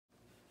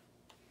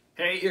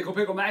Hey, Ickle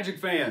Pickle Magic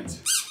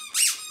fans!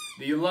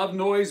 Do you love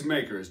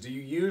noisemakers? Do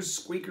you use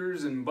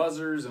squeakers and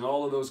buzzers and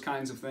all of those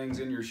kinds of things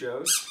in your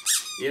shows?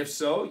 If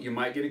so, you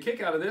might get a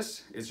kick out of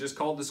this. It's just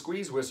called the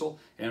squeeze whistle,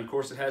 and of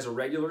course it has a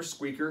regular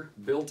squeaker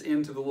built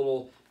into the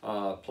little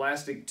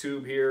plastic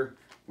tube here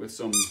with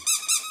some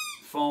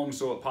foam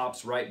so it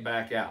pops right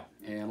back out.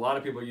 And a lot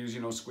of people use,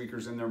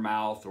 squeakers in their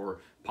mouth or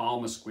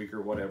palm a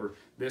squeaker, whatever.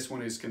 This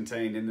one is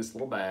contained in this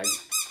little bag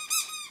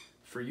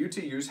for you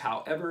to use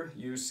however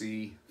you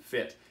see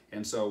fit.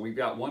 And so we've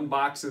got one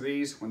box of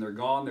these. When they're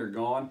gone, they're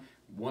gone.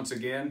 Once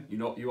again,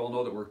 you all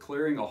know that we're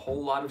clearing a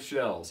whole lot of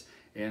shelves.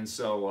 And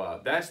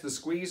so that's the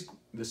squeeze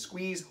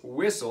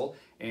whistle.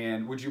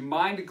 And would you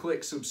mind to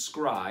click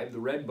subscribe, the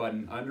red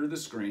button under the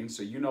screen,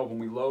 so you know when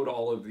we load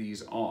all of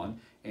these on.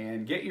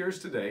 And get yours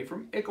today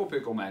from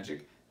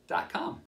icklepicklemagic.com.